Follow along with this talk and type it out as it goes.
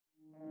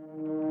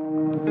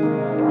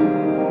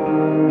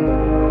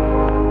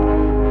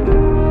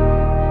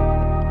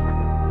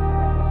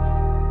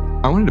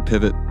to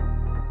pivot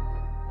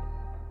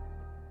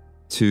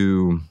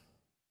to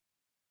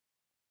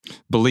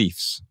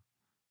beliefs.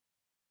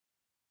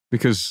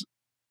 Because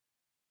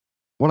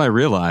what I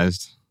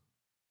realized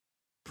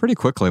pretty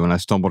quickly when I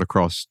stumbled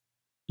across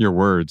your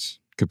words,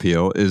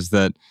 Kapil, is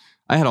that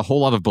I had a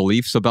whole lot of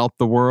beliefs about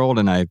the world,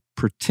 and I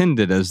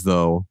pretended as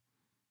though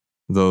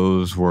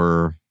those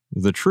were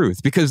the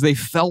truth because they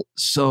felt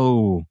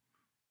so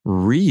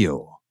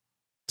real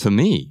to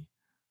me.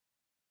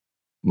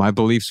 My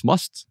beliefs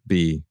must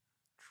be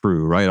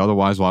true, right?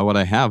 Otherwise, why would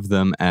I have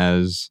them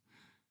as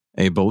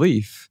a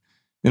belief?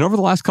 And over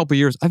the last couple of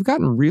years, I've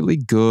gotten really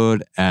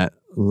good at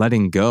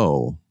letting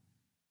go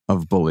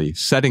of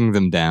beliefs. Setting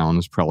them down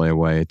is probably a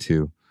way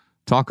to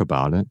talk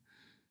about it.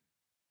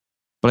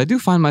 But I do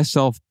find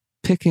myself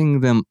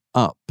picking them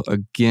up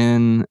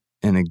again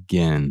and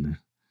again.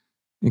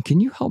 And can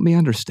you help me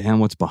understand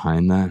what's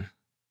behind that?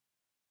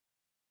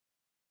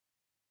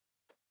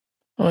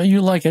 Well,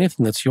 you like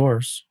anything that's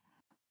yours.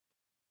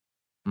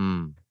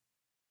 Mm.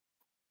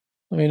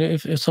 I mean,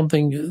 if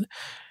something,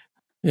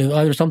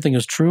 either something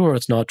is true or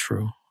it's not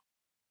true,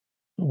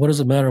 what does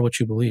it matter what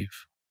you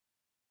believe?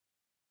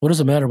 What does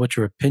it matter what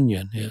your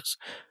opinion is?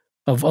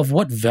 Of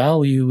what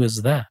value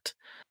is that,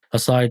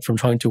 aside from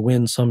trying to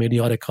win some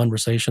idiotic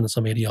conversation at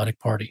some idiotic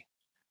party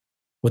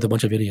with a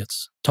bunch of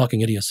idiots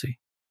talking idiocy?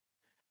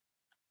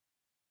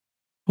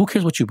 Who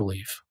cares what you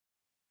believe?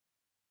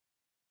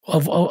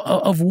 Of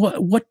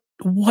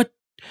what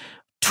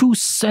 2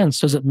 cents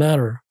does it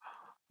matter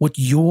what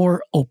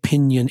your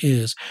opinion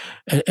is?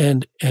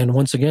 And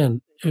once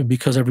again,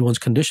 because everyone's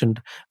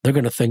conditioned, they're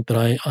going to think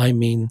that I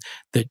mean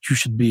that you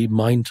should be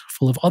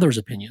mindful of others'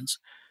 opinions.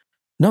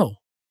 No,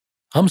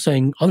 I'm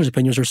saying others'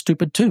 opinions are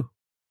stupid too.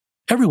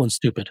 Everyone's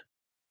stupid.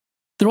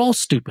 They're all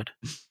stupid.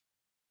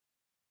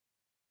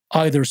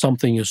 Either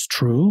something is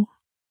true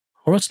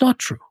or it's not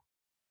true.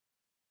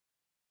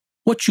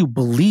 What you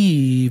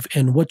believe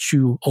and what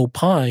you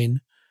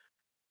opine,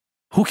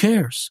 who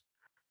cares?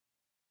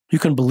 You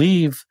can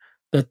believe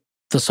that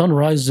the sun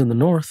rises in the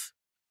north.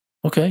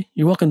 Okay,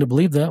 you're welcome to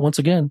believe that. Once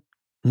again,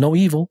 no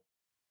evil.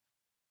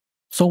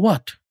 So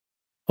what?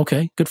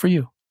 Okay, good for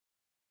you.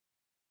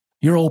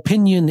 Your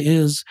opinion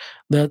is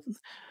that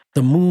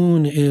the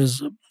moon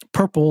is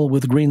purple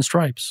with green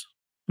stripes.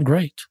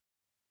 Great.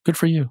 Good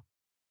for you.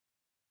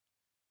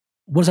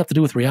 What does that have to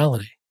do with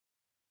reality?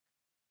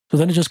 So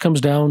then it just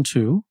comes down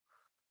to,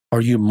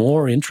 are you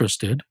more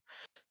interested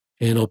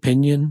in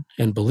opinion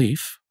and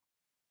belief,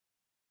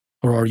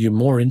 or are you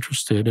more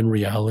interested in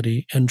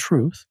reality and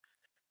truth?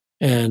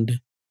 And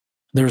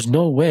there's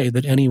no way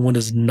that anyone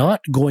is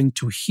not going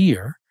to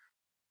hear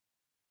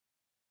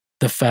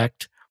the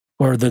fact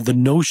or the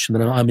notion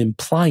that I'm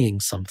implying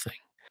something,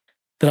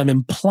 that I'm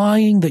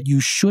implying that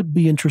you should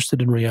be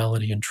interested in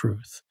reality and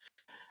truth.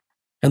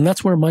 And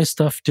that's where my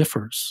stuff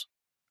differs.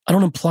 I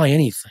don't imply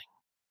anything.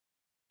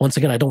 Once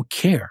again, I don't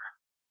care.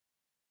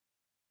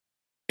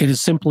 It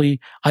is simply,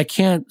 I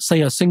can't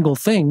say a single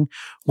thing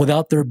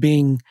without there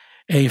being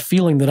a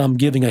feeling that I'm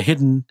giving a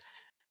hidden,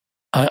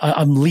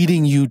 I'm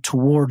leading you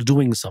toward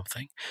doing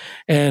something.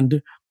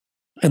 And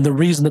the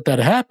reason that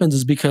happens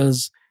is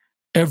because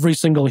every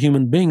single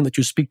human being that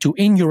you speak to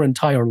in your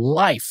entire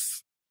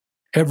life,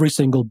 every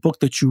single book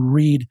that you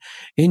read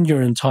in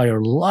your entire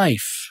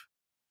life,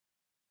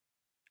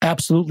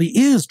 absolutely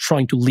is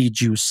trying to lead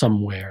you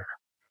somewhere,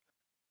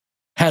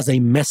 has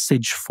a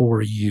message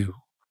for you,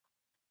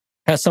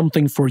 has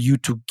something for you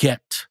to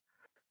get,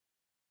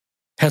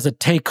 has a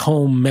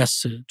take-home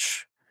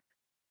message.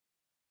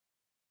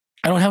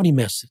 I don't have any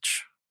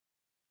message.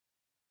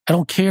 I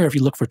don't care if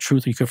you look for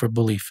truth or you care for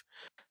belief.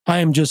 I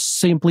am just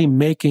simply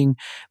making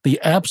the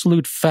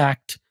absolute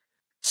fact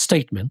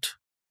statement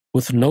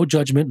with no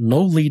judgment,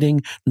 no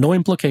leading, no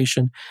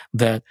implication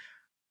that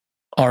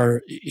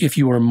if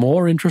you are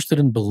more interested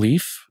in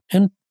belief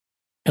and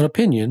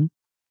opinion,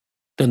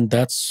 then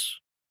that's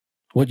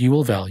what you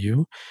will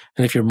value.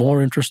 And if you're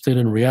more interested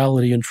in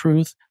reality and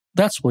truth,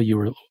 that's what you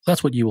will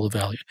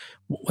value.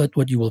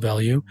 What you will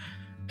value.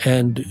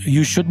 And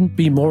you shouldn't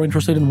be more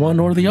interested in one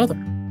or the other.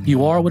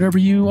 You are whatever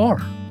you are.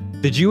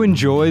 Did you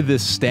enjoy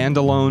this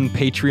standalone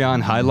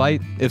Patreon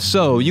highlight? If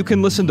so, you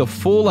can listen to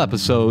full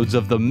episodes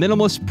of the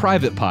Minimalist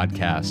Private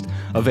Podcast,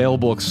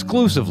 available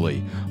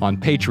exclusively on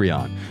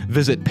Patreon.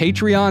 Visit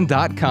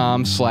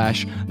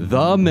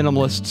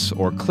patreon.com/theminimalists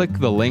or click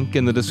the link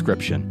in the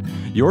description.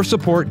 Your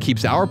support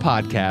keeps our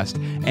podcast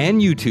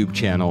and YouTube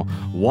channel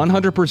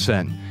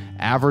 100%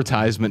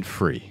 advertisement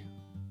free.